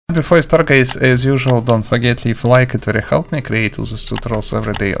Before you start, guys, as usual, don't forget, if you like it, very help me create these tutorials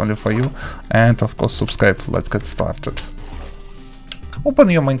every day only for you, and of course subscribe. Let's get started. Open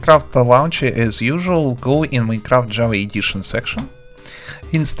your Minecraft launcher as usual, go in Minecraft Java Edition section,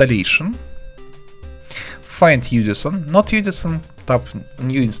 installation, find Udisen, not Udisen, tap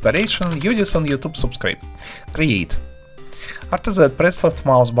new installation, Udisen, YouTube, subscribe, create. After that, press left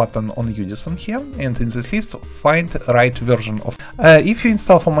mouse button on Udisen here, and in this list find right version of. If you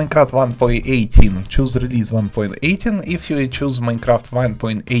install for Minecraft 1.18, choose release 1.18. If you choose Minecraft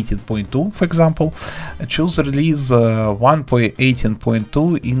 1.18.2, for example, choose release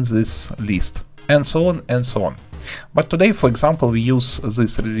 1.18.2 in this list, and so on and so on. But today, for example, we use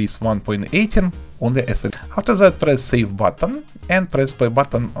this release 1.18 on the asset. After that, press save button and press play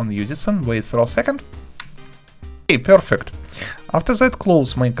button on Udisen. Wait for a second. Okay, perfect. After that,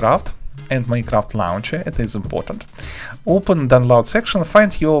 close Minecraft and Minecraft launcher, it is important. Open download section,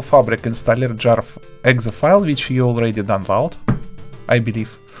 find your Fabric installer jar exe file, which you already download, I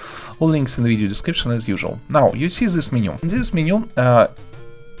believe. All links in the video description as usual. Now, you see this menu. In this menu,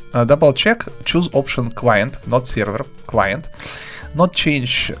 double check, choose option client, not server, client. Not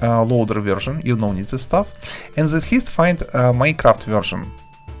change loader version, you don't need this stuff. In this list, find Minecraft version.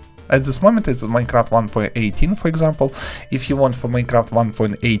 At this moment it's Minecraft 1.18, for example. If you want for Minecraft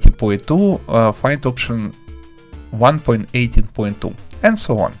 1.18.2, find option 1.18.2, and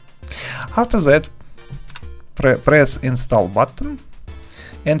so on. After that, press install button,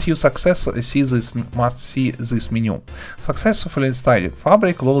 and you must see this menu. Successfully installed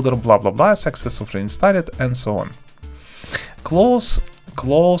Fabric, loader, blah blah blah, successfully installed, and so on. Close,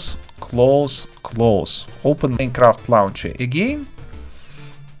 close, close, close. Open Minecraft launcher again.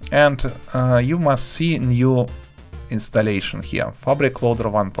 And you must see new installation here, Fabric Loader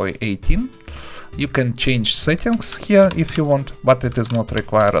 1.18. You can change settings here if you want, but it is not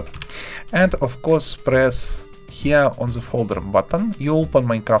required. And of course, press here on the folder button, you open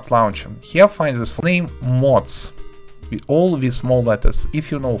Minecraft launcher. Here find this name mods, all with small letters.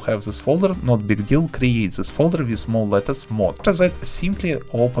 If you don't have this folder, not big deal, create this folder with small letters mod. After that, simply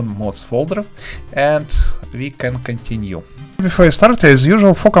open mods folder and we can continue. Before you start, as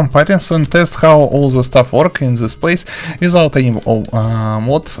usual, for comparison, test how all the stuff work in this place without any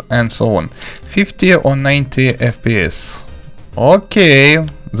mod and so on. 50 or 90 FPS. Okay,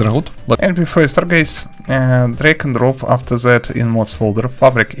 that's good. And before you start, guys, drag and drop after that in mods folder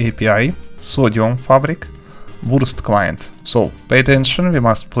Fabric API, Sodium Fabric, Wurst Client. So pay attention, we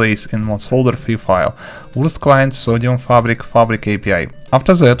must place in mods folder free file Wurst Client, Sodium Fabric, Fabric API.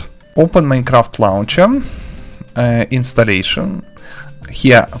 After that, open Minecraft launcher. Installation,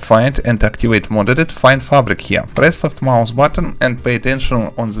 here find and activate modded, find Fabric here, press left mouse button and pay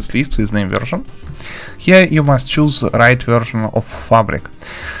attention on this list with name version. Here you must choose right version of Fabric.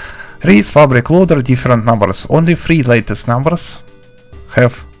 Release Fabric loader, different numbers, only 3 latest numbers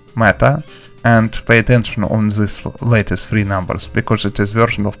have matter, and pay attention on this latest 3 numbers because it is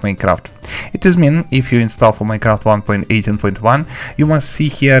version of Minecraft. It is mean if you install for Minecraft 1.18.1, you must see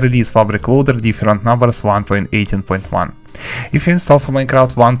here release Fabric loader, different numbers 1.18.1. If you install for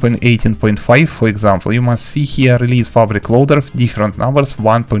Minecraft 1.18.5, for example, you must see here release Fabric loader, different numbers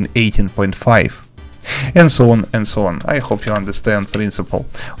 1.18.5. And so on and so on. I hope you understand principle.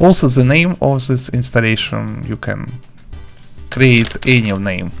 Also the name of this installation, you can create any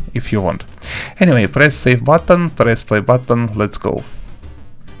name if you want. Anyway, press save button, press play button, let's go.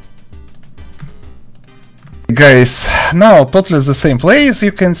 Guys, now totally the same place,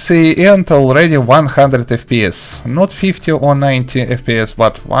 you can see, and already 100 FPS. Not 50 or 90 FPS,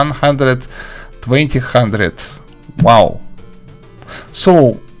 but 100, 100. Wow.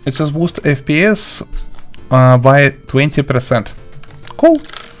 So, it has boosted FPS by 20%. Cool.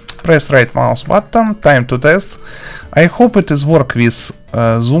 Press right mouse button, time to test. I hope it is work with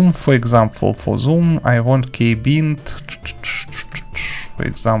zoom, for example. For zoom, I want kbint, for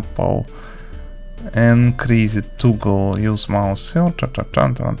example, increase it, toggle, use mouse, right,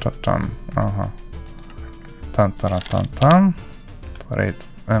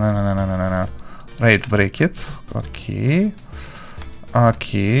 right bracket,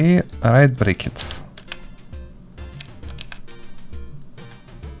 okay, right bracket.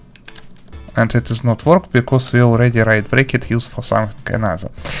 And it does not work because we already right bracket used for something another.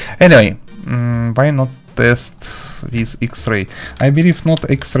 Anyway, why not test with X-ray? I believe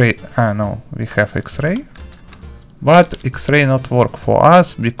not X-ray. No, we have X-ray, but X-ray not work for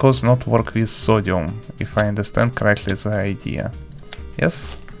us because not work with sodium, if I understand correctly the idea.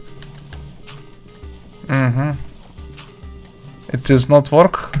 Yes. It does not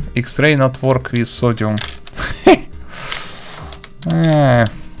work. X-ray not work with sodium.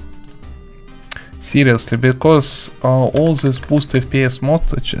 Seriously, because all this boost FPS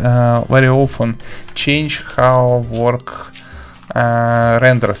mods very often change how work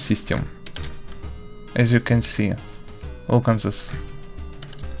render system. As you can see, look on this,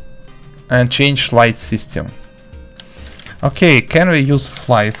 and change light system. Okay, can we use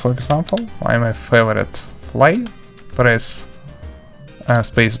fly, for example? My favorite fly. Press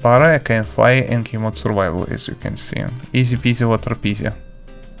space bar, I can fly in game mode survival, as you can see. Easy peasy, water peasy.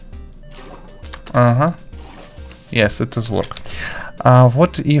 Yes, it does work.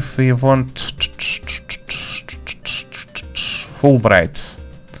 What if we want full bright?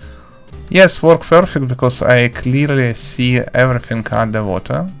 Yes, work perfect, because I clearly see everything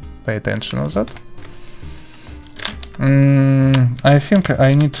underwater. Pay attention to that. I think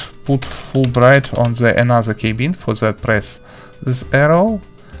I need to put full bright on the another K-bin. For that, press this arrow.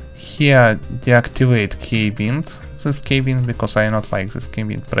 Here, deactivate K-bin. This K-bin, because I not like this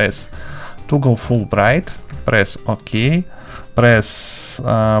K-bin. Press toggle full bright. Press OK. Press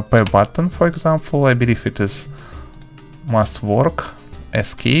P button, for example. I believe it is must work.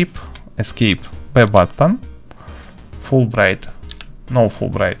 Escape. Escape. P button. Full bright. No full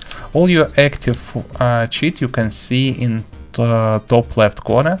bright. All your active cheat you can see in the top left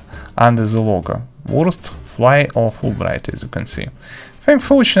corner under the logo. Wurst, fly or full bright, as you can see. Thanks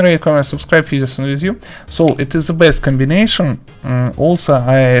for watching, rate, comment, subscribe, videos and review. So it is the best combination. Also,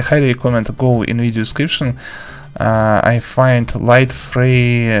 I highly recommend go in video description. I find light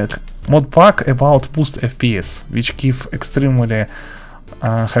free mod pack about boost FPS, which give extremely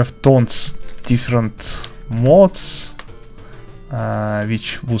have tons different mods.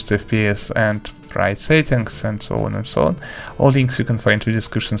 Which boost FPS and bright settings and so on and so on. All links you can find in the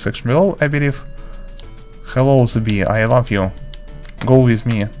description section below, I believe. Hello the bee, I love you. Go with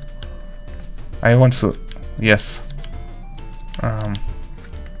me. I want to... yes.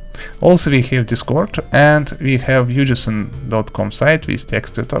 Also we have Discord and we have udisen.com site with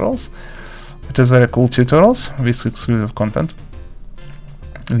text tutorials. It is very cool tutorials with exclusive content,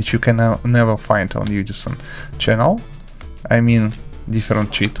 which you can never find on Udisen channel. I mean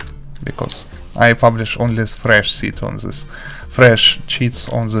different cheat, because I publish only fresh cheats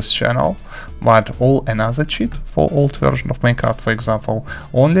on this channel, but all another cheat for old version of Minecraft, for example,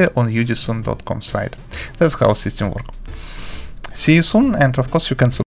 only on udisen.com site. That's how system works. See you soon, and of course you can